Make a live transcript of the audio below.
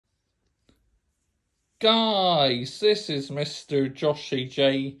Guys, this is Mr. Joshy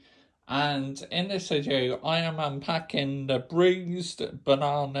J, and in this video I am unpacking the Bruised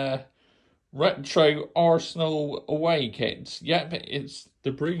Banana Retro Arsenal away kit. Yep, it's the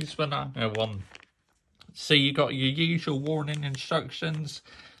Bruised Banana one. So you got your usual warning instructions.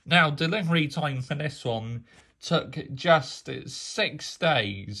 Now, delivery time for this one took just 6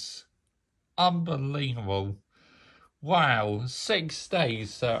 days. Unbelievable. Wow, 6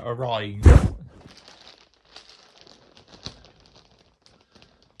 days to arrive.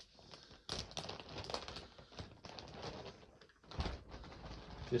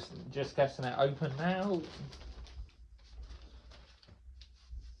 Just getting it open now.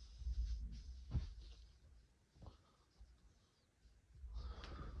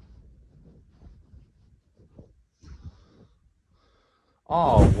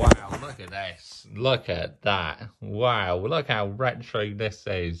 Oh wow, look at this. Look at that. Wow, look how retro this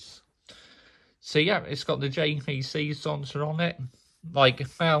is. So yeah, it's got the JPC sponsor on it. Like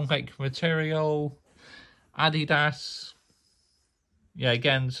Remake material, Adidas. Yeah,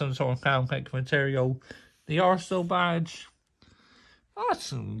 again, some sort of Remake material. The Arsenal badge. Oh,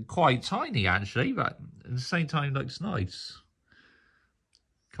 that's quite tiny actually, but at the same time looks nice.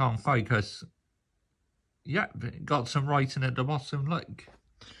 Can't focus. Yep, got some writing at the bottom, look.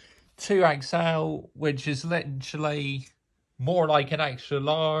 2XL, which is literally more like an extra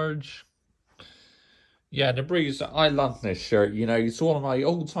large. Yeah, the Bruised, I love this shirt, you know, it's one of my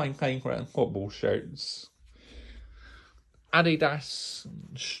all-time favourite football shirts. Adidas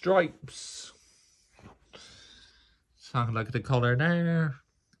stripes. So look at the colour there.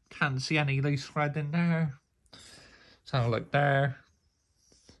 Can't see any loose thread in there. So look there.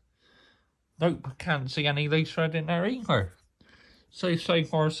 Nope, can't see any loose thread in there either. So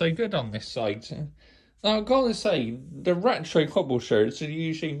far so good on this side. Now I've got to say, the retro football shirts are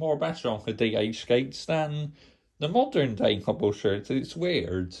usually more better on the Dhgates than the modern day football shirts. It's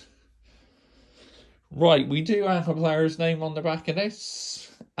weird. Right, we do have a player's name on the back of this,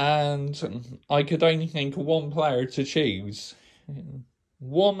 and I could only think of one player to choose.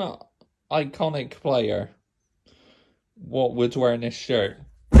 One iconic player. What would wear this shirt?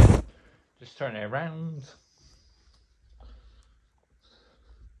 Just turn it around.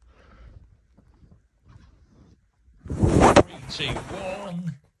 3, 2,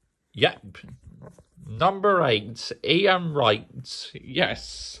 1. Yep. Number 8, Ian Wright.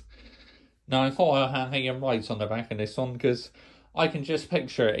 Yes. Now, I thought I had Ian Wright on the back of this one because I can just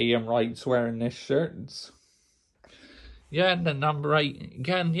picture Ian Wright wearing this shirt. Yeah, and the number 8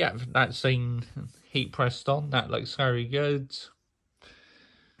 again. Yeah, that scene heat pressed on. That looks very good.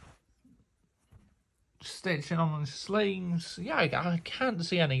 Stitching on the sleeves. Yeah, I can't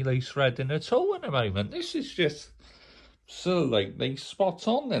see any loose threading at all in the moment. This is just absolutely spot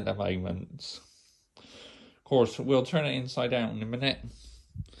on at the moment. Of course, we'll turn it inside out in a minute.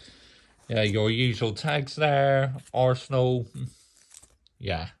 Yeah, your usual tags there. Arsenal.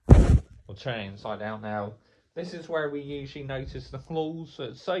 Yeah, we'll turn it inside out now. This is where we usually notice the flaws,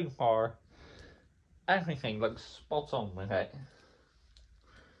 but so far, everything looks spot on with it.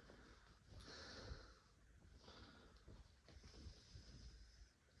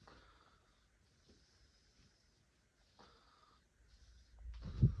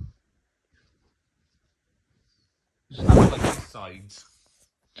 Just have a look at the sides.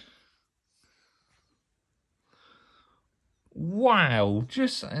 Wow,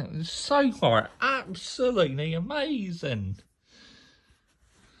 just so far, absolutely amazing.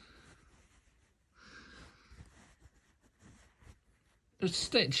 The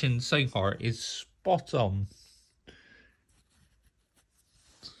stitching so far is spot on.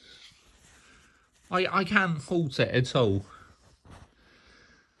 I can't fault it at all.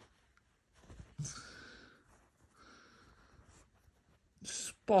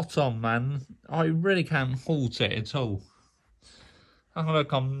 Spot on, man. I really can't fault it at all. I'm going to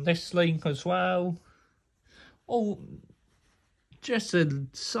look on this sleeve as well. Oh, just a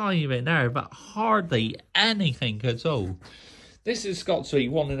side of it there, but hardly anything at all. This has got to be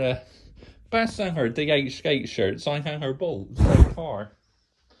one of the best ever Dhgate shirts I've ever bought so far.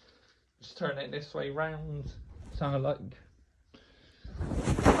 Just turn it this way round. Let's have a look.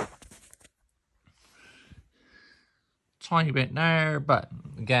 Tiny bit there, but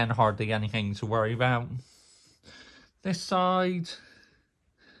again, hardly anything to worry about. This side,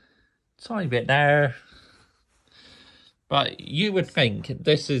 tiny bit there. But you would think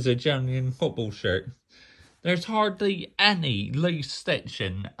this is a genuine football shirt. There's hardly any loose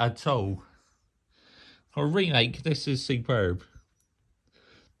stitching at all. For Remake, this is superb.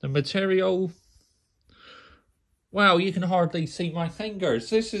 The material, Wow, you can hardly see my fingers.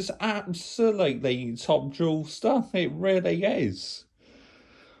 This is absolutely top jewel stuff. It really is.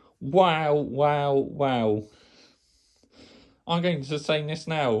 Wow, wow, wow. I'm going to say this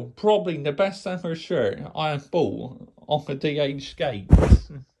now. Probably the best ever shirt I have bought off a Dhgate.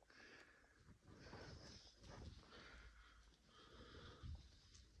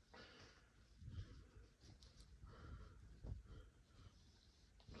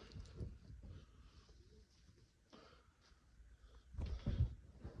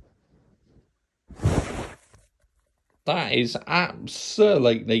 That is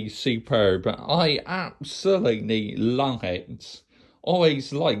absolutely superb. I absolutely love it.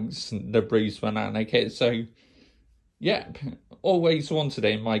 Always liked the Bruised banana kit, so yep, always wanted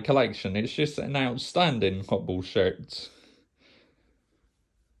it in my collection. It's just an outstanding football shirt.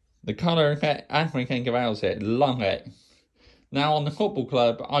 The colour, everything about it, love it. Now on the football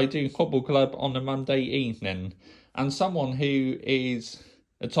club, I do football club on a Monday evening, and someone who is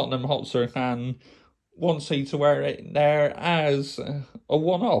a Tottenham Hotspur fan wants me to wear it there as a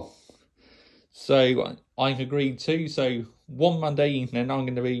one-off. So I've agreed to. So one Monday evening, I'm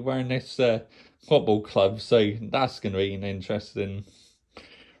going to be wearing this football club. So that's going to be an interesting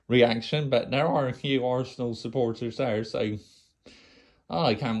reaction. But there are a few Arsenal supporters there, so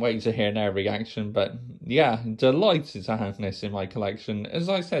I can't wait to hear their reaction. But yeah, delighted to have this in my collection. As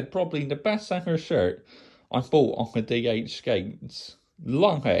I said, probably the best ever shirt I bought off a Dhgate.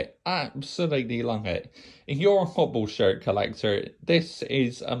 Love it. Absolutely love it. If you're a football shirt collector, this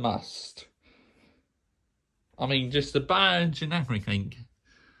is a must. I mean, just the badge and everything.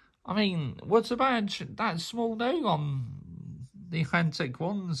 I mean, what's the badge that small though on the authentic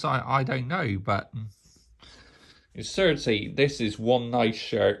ones? I don't know, but certainly this is one nice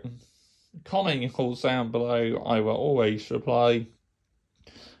shirt. Comment calls down below, I will always reply.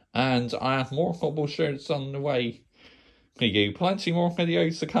 And I have more football shirts on the way for you. Plenty more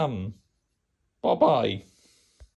videos to come. Bye bye.